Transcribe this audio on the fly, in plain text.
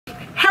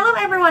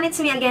everyone, it's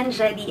me again,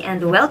 Jedi,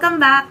 and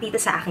welcome back dito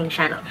sa aking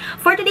channel.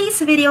 For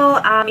today's video,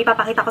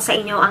 ipapakita ko sa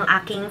inyo ang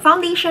aking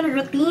foundation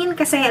routine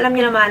kasi alam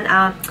niyo naman,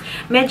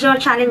 medyo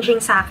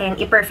challenging sa akin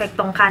i-perfect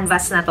tong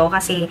canvas na to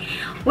kasi,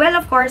 well,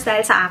 of course,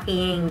 dahil sa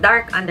aking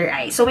dark under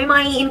eye. So, may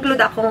mga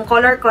i-include akong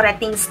color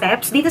correcting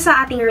steps dito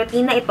sa ating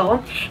routine na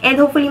ito and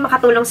hopefully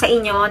makatulong sa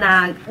inyo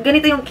na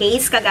ganito yung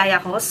case kagaya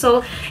ko.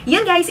 So,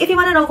 yun guys, if you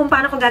wanna know kung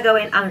paano ko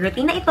gagawin ang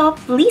routine na ito,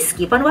 please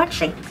keep on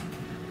watching.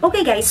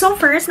 Okay guys, so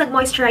first,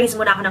 nag-moisturize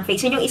muna ako ng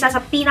face. Yun yung isa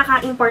sa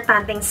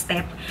pinaka-importanting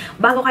step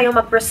bago kayo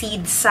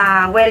mag-proceed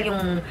sa, well,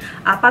 yung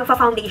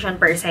pagpa-foundation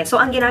per se. So,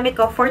 ang ginamit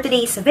ko for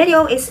today's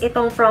video is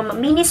itong from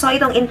Miniso,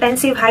 itong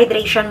Intensive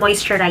Hydration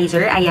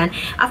Moisturizer. Ayan.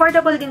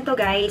 Affordable din to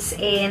guys.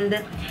 And,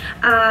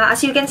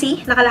 as you can see,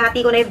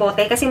 nakalahati ko na yung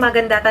bote kasi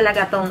maganda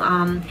talaga tong,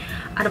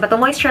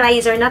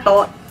 moisturizer na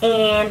to.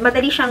 And,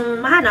 madali siyang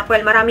mahanap.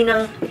 Well, marami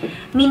ng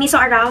Miniso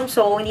around,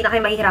 so hindi na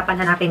kayo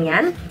mahihirapan hanapin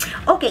yan.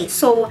 Okay,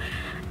 so,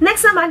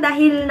 next naman,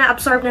 dahil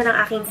na-absorb na ng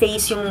aking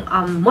face yung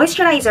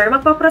moisturizer,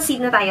 magpa-proceed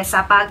na tayo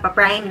sa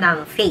pagpa-prime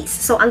ng face.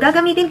 So, ang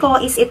gagamitin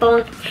ko is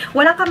itong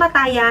walang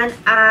kamatayan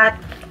at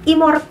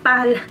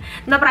immortal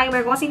na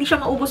primer ko kasi hindi siya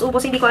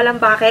maubos-ubos, hindi ko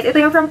alam bakit. Ito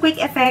yung from Quick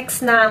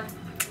Effects na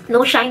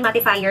No Shine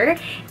Mattifier.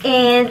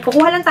 And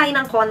kukuha lang tayo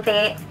ng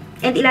konti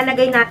and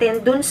ilalagay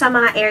natin dun sa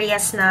mga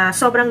areas na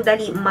sobrang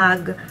dali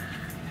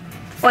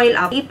mag-oil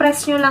up.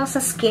 I-press nyo lang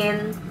sa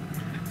skin,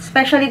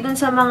 especially dun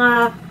sa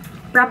mga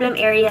problem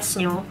areas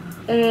nyo.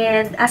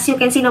 And as you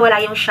can see,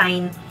 nawala yung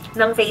shine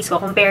ng face ko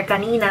compare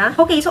kanina.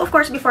 Okay, so of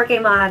course, before kayo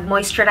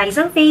mag-moisturize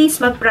ang face,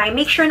 mag-prime,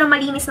 make sure na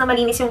malinis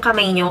yung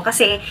kamay nyo.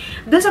 Kasi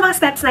dun sa mga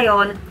steps na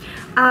yon,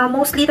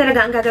 mostly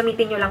talaga ang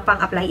gagamitin nyo lang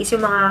pang-apply is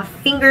yung mga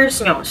fingers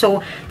nyo.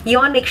 So,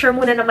 yon, make sure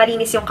muna na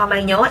malinis yung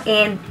kamay nyo.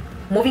 And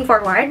moving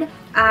forward,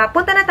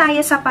 punta na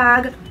tayo sa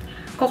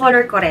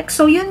color correct.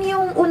 So, yun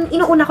yung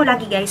inuuna ko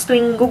lagi guys,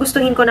 tuwing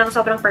gugustuhin ko ng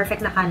sobrang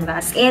perfect na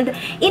canvas. And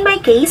in my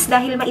case,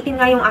 dahil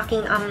maitim nga yung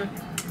aking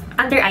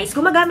under eyes,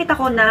 gumagamit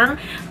ako ng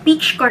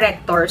peach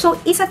corrector. So,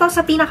 isa to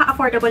sa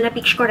pinaka-affordable na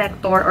peach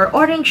corrector or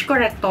orange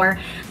corrector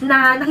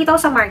na nakita ko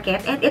sa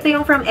market. And ito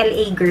yung from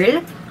LA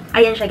Girl.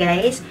 Ayan siya,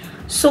 guys.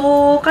 So,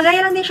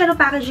 kagaya lang din siya ng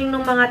packaging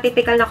ng mga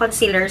typical na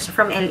concealers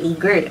from LA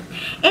Girl.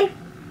 And,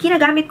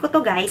 kinagamit ko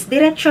to, guys,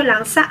 diretso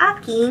lang sa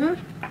aking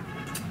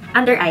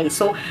under eye.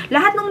 So,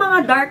 lahat ng mga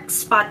dark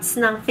spots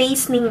ng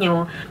face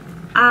ninyo,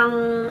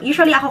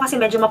 usually ako kasi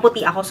medyo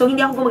maputi ako, so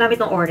hindi ako gumagamit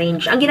ng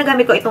orange. Ang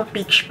ginagamit ko itong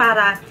peach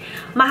para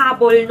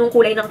mahabol nung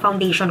kulay ng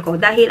foundation ko.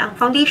 Dahil ang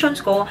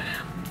foundations ko,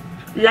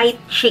 light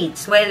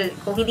shades. Well,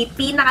 kung hindi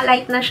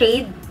pinaka-light na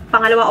shade,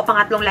 pangalawa o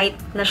pangatlong light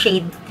na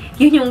shade,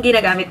 yun yung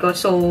ginagamit ko.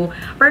 So,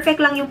 perfect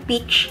lang yung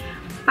peach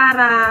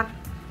para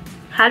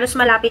halos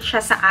malapit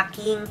siya sa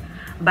aking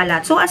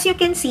balat. So, as you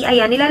can see,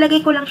 ayan,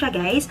 nilalagay ko lang siya,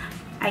 guys.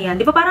 Ayan,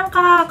 di ba parang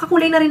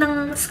kakulay na rin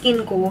ng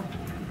skin ko?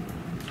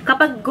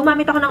 Kapag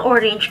gumamit ako ng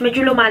orange,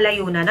 medyo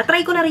lumalayo na.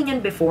 Na-try ko na rin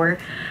yun before,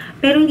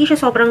 pero hindi siya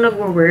sobrang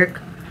nag-work.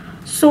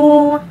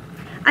 So,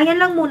 ayan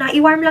lang muna.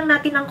 I-warm lang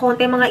natin ng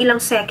konti, mga ilang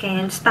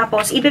seconds.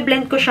 Tapos,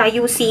 i-blend ko siya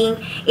using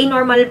a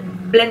normal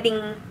blending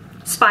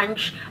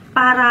sponge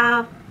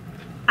para,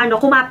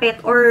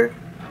 kumapit or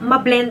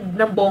ma-blend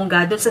ng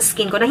bongga dun sa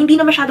skin ko na hindi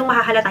na masyadong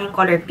mahahalata yung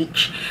color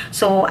peach.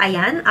 So,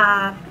 ayan.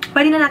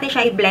 Pwede na natin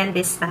siya i-blend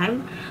this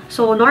time.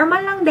 So,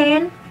 normal lang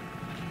din.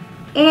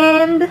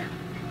 And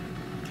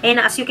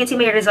as you can see,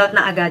 may result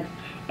na agad.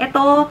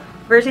 Ito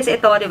versus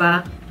ito, di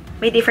ba?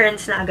 May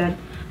difference na agad.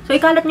 So,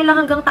 ikalat nyo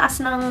lang hanggang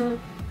taas ng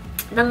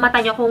mata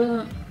nyo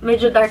kung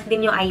medyo dark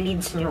din yung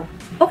eyelids nyo.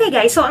 Okay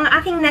guys, so ang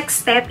aking next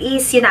step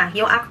is yun na,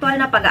 yung actual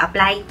na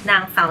pag-apply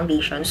ng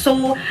foundation.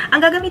 So, ang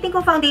gagamitin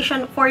kong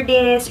foundation for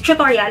this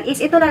tutorial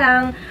is ito na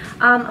lang,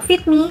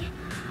 Fit Me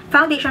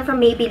Foundation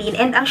from Maybelline.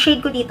 And ang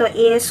shade ko dito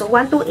is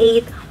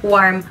 128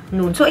 Warm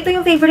Nude. So, ito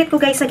yung favorite ko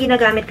guys na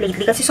ginagamit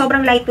lately kasi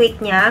sobrang lightweight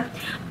niya.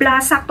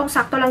 Plus,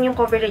 saktong-sakto lang yung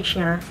coverage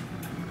niya.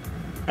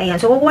 Ayan.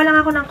 So, kukuha lang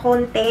ako ng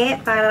konti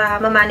para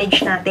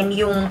ma-manage natin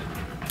yung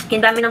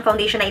dami ng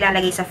foundation na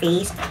ilalagay sa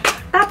face.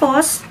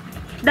 Tapos,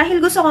 dahil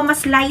gusto ko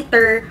mas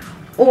lighter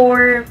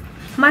or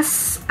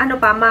mas,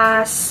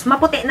 mas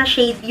maputi na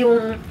shade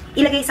yung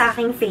ilagay sa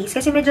aking face.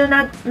 Kasi medyo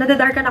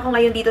nadadarkan ako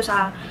ngayon dito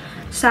sa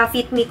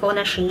Fit Me ko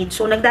na shade.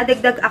 So,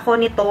 nagdadagdag ako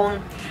nitong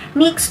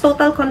NYX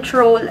Total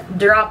Control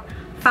Drop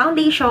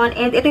Foundation.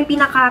 And ito yung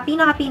pinaka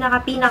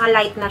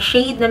light na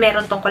shade na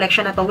meron tong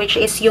collection na to, which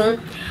is yung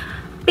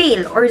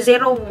pale or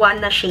 01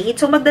 na shade.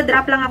 So,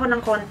 magdadrop lang ako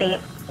ng konti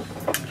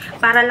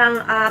para lang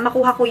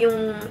makuha ko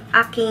yung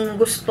aking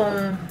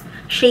gustong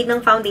shade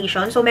ng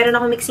foundation. So, meron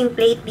akong mixing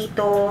plate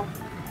dito.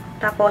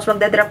 Tapos,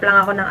 magdadrop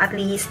lang ako ng at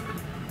least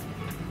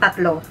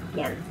 3.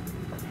 Yan.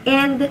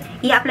 And,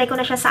 i-apply ko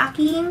na siya sa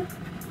aking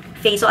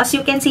face. So, as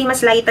you can see,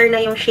 mas lighter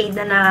na yung shade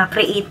na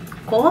na-create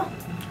ko.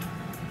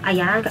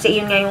 Ayan. Kasi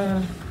yun nga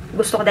yung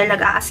gusto ko dahil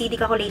nag-a-acidic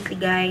ako lately,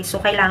 guys.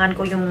 So, kailangan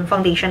ko yung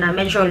foundation na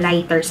medyo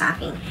lighter sa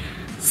aking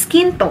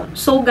skin tone.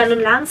 So, ganun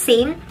lang.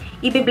 Same.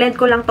 I-blend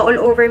ko lang to all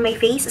over my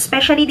face.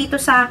 Especially dito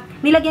sa,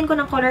 nilagyan ko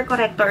ng color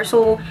corrector.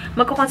 So,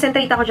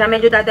 magko-concentrate ako dyan.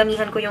 Medyo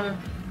dadamihan ko yung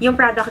yung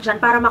product dyan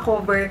para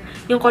makover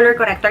yung color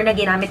corrector na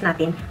ginamit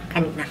natin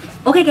kanina.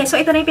 Okay guys, so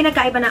ito na yung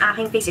pinagkaiba ng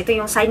aking face. Ito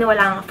yung side na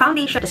walang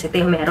foundation, tapos ito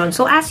yung meron.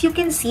 So as you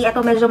can see,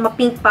 ito medyo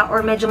ma-pink pa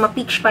or medyo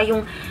ma-peach pa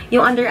yung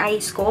under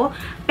eyes ko.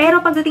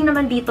 Pero pagdating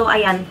naman dito,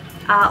 ayan,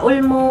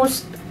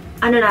 almost,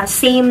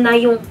 same na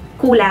yung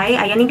kulay.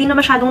 Ayan, hindi na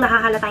masyadong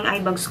nakahalata yung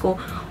eye bags ko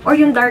or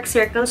yung dark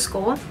circles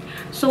ko.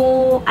 So,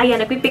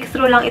 ayan, nagpipick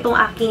through lang itong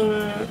aking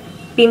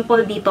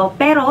pimple dito.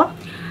 Pero,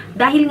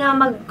 dahil nga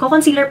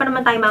magko-concealer pa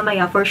naman tayo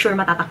mamaya, for sure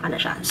matatakpan na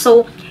siya.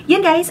 So, yun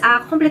guys,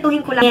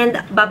 kumpletuhin ko lang and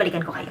babalikan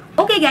ko kayo.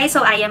 Okay guys,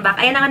 so I am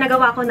back. Ayan na nga,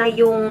 nagawa ko na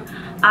yung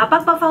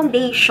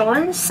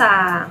pagpa-foundation sa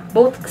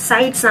both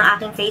sides ng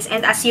aking face.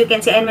 And as you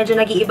can see, ayan, medyo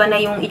nag-iiba na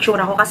yung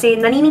itsura ko kasi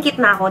naninikit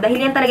na ako dahil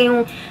yan talaga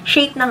yung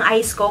shape ng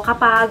eyes ko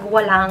kapag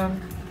walang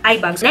eye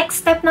bags.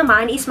 Next step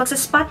naman is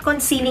magsa-spot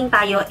concealing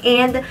tayo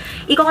and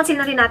i-conceal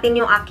na rin natin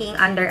yung aking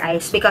under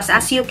eyes because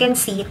as you can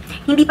see,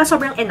 hindi pa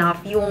sobrang enough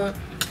yung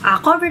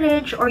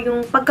coverage or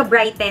yung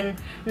pagka-brighten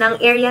ng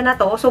area na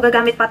to. So,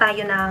 gagamit pa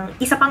tayo ng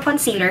isa pang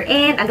concealer.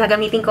 And ang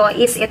gagamitin ko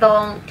is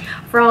itong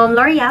from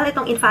Loreal,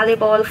 itong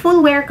Infallible Full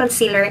Wear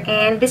Concealer.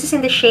 And this is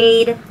in the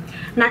shade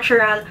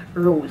Natural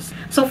Rose.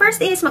 So,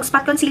 first is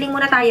mag-spot concealing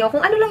muna tayo. Kung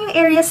ano lang yung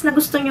areas na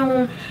gusto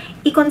nyong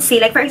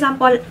i-conceal. Like, for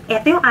example,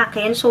 ito yung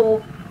akin.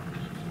 So,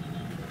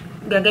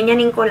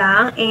 gaganyanin ko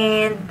lang.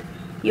 And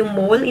yung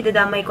mole,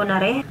 idadamay ko na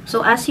rin.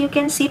 So, as you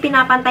can see,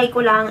 pinapantay ko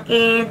lang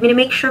and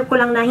minimake sure ko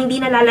lang na hindi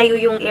nalalayo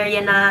yung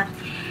area na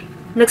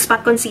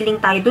nag-spot concealing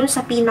tayo dun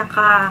sa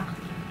pinaka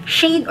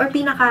shade or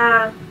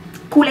pinaka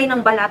kulay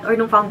ng balat or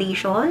ng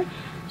foundation.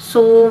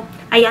 So,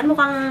 ayan,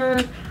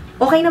 mukhang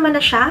okay naman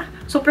na siya.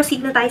 So,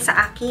 proceed na tayo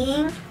sa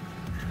aking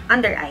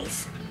under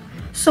eyes.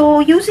 So,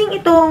 using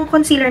itong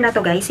concealer na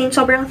to guys, since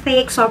sobrang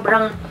thick,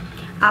 sobrang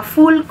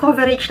full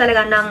coverage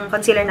talaga ng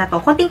concealer na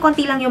to.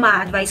 Konting-konti lang yung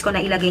ma-advise ko na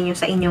ilagay nyo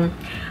sa inyong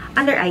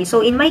under eye.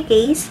 So, in my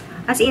case,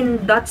 as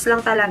in dots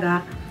lang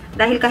talaga,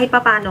 dahil kahit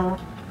papano,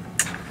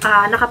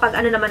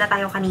 nakapag-ano naman na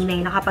tayo kanina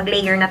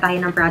nakapag-layer na tayo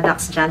ng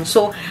products dyan.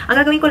 So,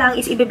 ang gagawin ko lang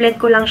is i-blend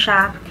ko lang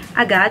siya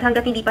agad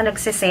hanggat hindi pa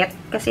nagsiset.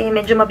 Kasi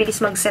medyo mabilis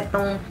mag-set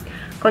tong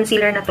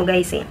concealer na to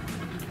guys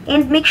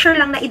And make sure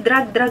lang na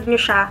i-drag-drag nyo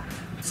siya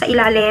sa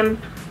ilalim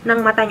ng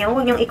mata nyo.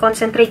 Huwag nyo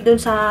i-concentrate dun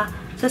sa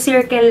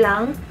circle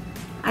lang.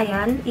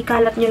 Ayan,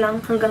 ikalat nyo lang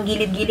hanggang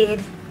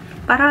gilid-gilid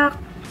para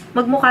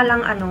magmukha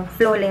lang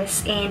flawless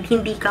and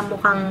hindi ka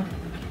mukhang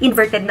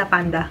inverted na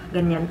panda,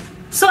 ganyan.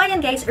 So, ayan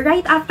guys,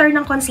 right after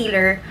ng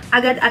concealer,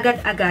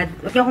 agad-agad,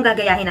 huwag nyo akong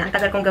gagayahin ang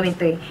tagal kong gawin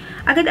to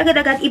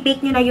agad-agad,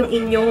 i-bake nyo na yung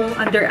inyong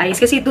under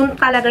eyes kasi dun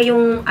talaga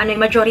yung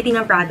majority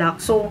ng product.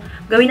 So,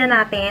 gawin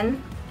na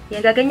natin. Yan,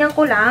 gaganyan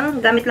ko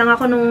lang, gamit lang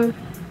ako nung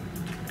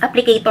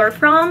applicator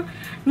from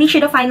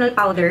Nichido Final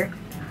Powder.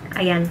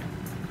 Ayan.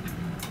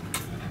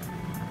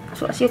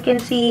 So, as you can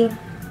see,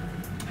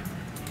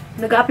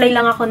 nag-a-apply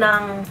lang ako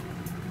ng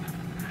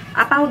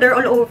powder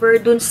all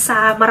over dun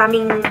sa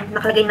maraming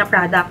nakalagay na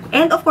product.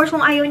 And of course,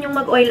 kung ayaw nyong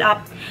mag-oil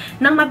up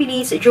ng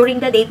mabilis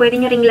during the day,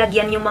 pwede nyo ring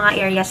lagyan yung mga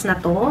areas na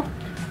to.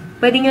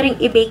 Pwede nyo ring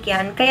i-bake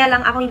yan. Kaya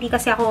lang ako, hindi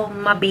kasi ako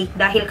ma-bake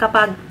dahil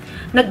kapag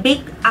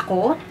nag-bake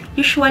ako,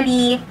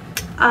 usually,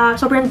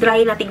 sobrang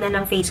dry na tignan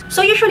ng face.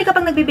 So, usually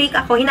kapag nagbe-bake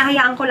ako,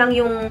 hinahayaan ko lang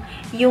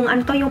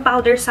yung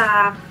powder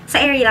sa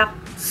area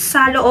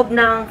sa loob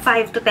ng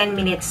 5 to 10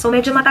 minutes. So,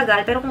 medyo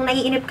matagal. Pero kung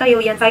naiinip kayo,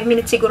 yan, 5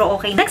 minutes siguro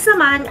okay. Next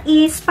naman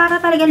is para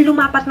talagang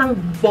lumapat ng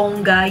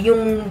bongga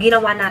yung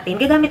ginawa natin.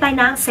 Gagamit tayo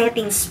ng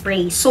setting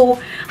spray. So,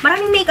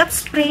 maraming makeup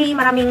spray,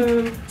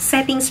 maraming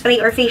setting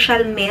spray or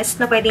facial mist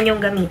na pwede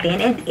nyong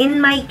gamitin. And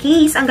in my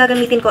case, ang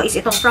gagamitin ko is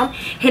itong from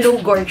Hello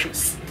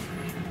Gorgeous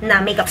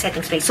na makeup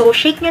setting spray. So,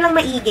 shake nyo lang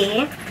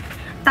maigi.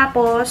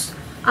 Tapos,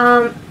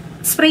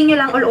 spray nyo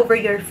lang all over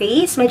your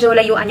face. Medyo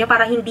layuan nyo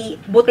para hindi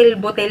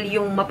butil-butil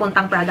yung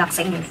mapuntang product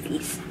sa inyong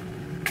face.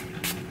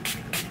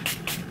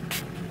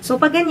 So,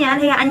 pag ganyan,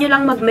 hayaan nyo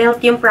lang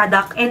mag-melt yung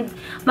product and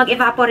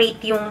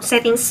mag-evaporate yung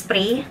setting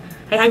spray.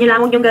 Hayaan nyo lang,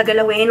 huwag yung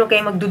gagalawin, huwag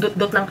kayong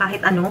magdudot-dot ng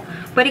kahit ano.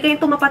 Pwede kayong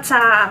tumapat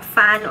sa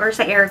fan or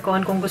sa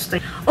aircon kung gusto.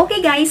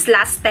 Okay guys,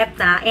 last step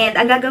na. And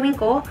ang gagawin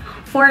ko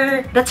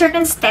for that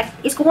certain step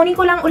is kukunin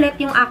ko lang ulit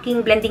yung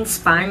aking blending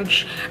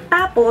sponge.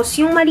 Tapos,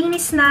 yung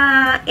malinis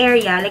na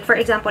area, like for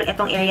example,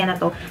 etong area na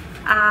to,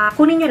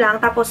 kunin nyo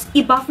lang, tapos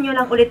i-buff nyo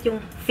lang ulit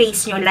yung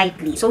face nyo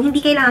lightly. So,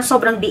 hindi kailangan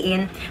sobrang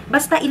diin.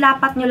 Basta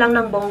ilapat nyo lang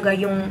ng bongga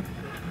yung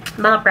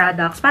mga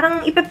products.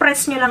 Parang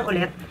ipipress nyo lang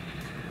ulit.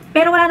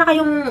 Pero wala na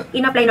kayong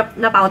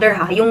in-apply na powder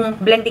ha. Yung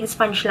blending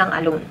sponge lang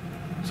alone.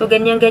 So,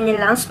 ganyan-ganyan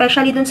lang.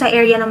 Especially dun sa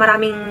area na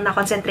maraming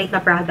na-concentrate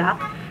na product.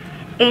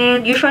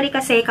 And usually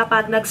kasi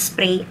kapag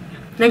nag-spray,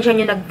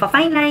 nandiyan yung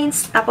nagpa-fine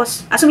lines.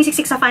 Tapos,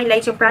 sumisiksik sa fine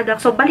lines yung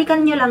product. So,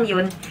 balikan nyo lang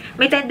yun.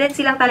 May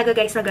tendency lang talaga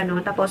guys na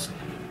gano'n. Tapos,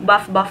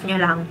 buff-buff nyo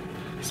lang.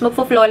 Tapos,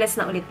 magpo-flawless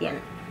na ulit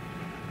yan.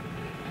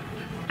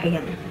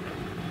 Ayan.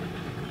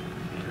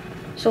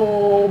 So,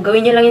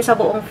 gawin nyo lang yun sa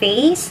buong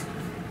face.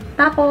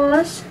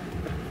 Tapos,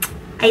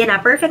 ayan na,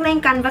 perfect na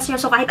yung canvas nyo.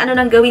 So, kahit ano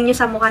nang gawin nyo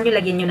sa mukha nyo,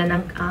 lagyan nyo na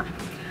ng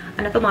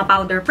mga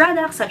powder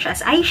products such as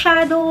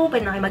eyeshadow,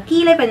 pwede na kayo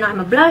magkilay, pwede na kayo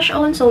mag-blush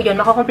on. So, yun,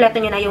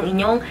 makukompleto nyo na yung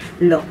inyong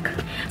look.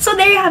 So,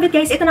 there you have it,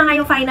 guys. Ito na nga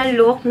yung final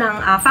look ng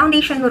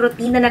foundation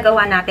routine na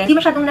nagawa natin. Hindi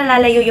masyadong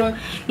nalalayo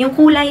yung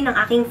kulay ng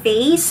aking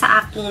face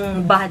sa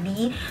aking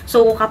body.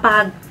 So,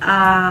 kapag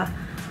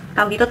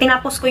tawag dito,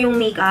 tinapos ko yung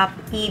makeup,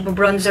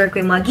 i-bronzer ko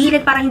yung mga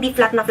gilid para hindi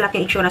flat na flat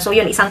yung itsura. So,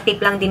 yun, isang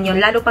tip lang din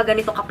yun. Lalo pag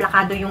ganito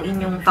kaplakado yung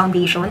inyong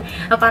foundation,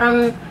 na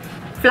parang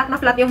flat na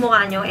flat yung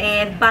mukha nyo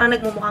and parang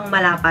nagmumukhang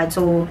malapad.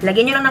 So,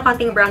 lagyan nyo lang ng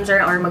konting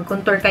bronzer or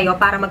mag-contour kayo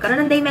para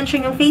magkaroon ng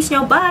dimension yung face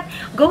nyo. But,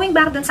 going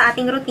back dun sa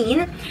ating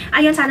routine,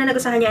 ayun, sana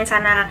nagustuhan nyo and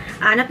sana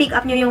na-pick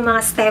up nyo yung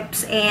mga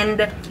steps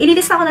and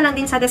ililista ko na lang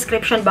din sa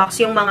description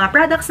box yung mga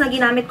products na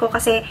ginamit ko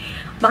kasi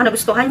baka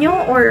nagustuhan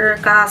nyo or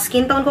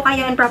ka-skin tone ko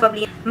kayo and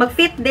probably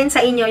mag-fit din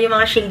sa inyo yung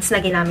mga shades na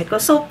ginamit ko.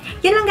 So,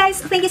 yun lang guys.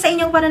 Thank you sa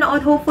inyong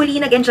panonood.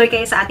 Hopefully, nag-enjoy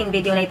kayo sa ating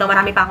video na ito.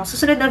 Marami pa akong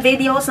susunod na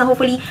videos na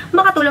hopefully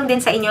makatulong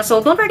din sa inyo. So,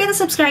 don't forget to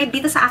subscribe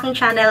dito sa aking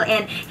channel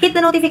and hit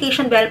the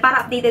notification bell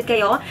para updated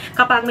kayo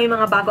kapag may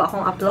mga bago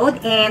akong upload.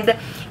 And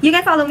you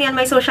can follow me on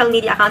my social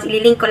media accounts.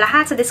 Ililink ko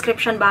lahat sa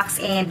description box.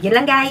 And yun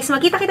lang guys.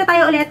 Magkita-kita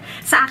tayo ulit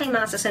sa aking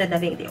mga susunod na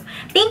video.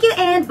 Thank you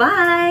and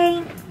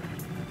bye!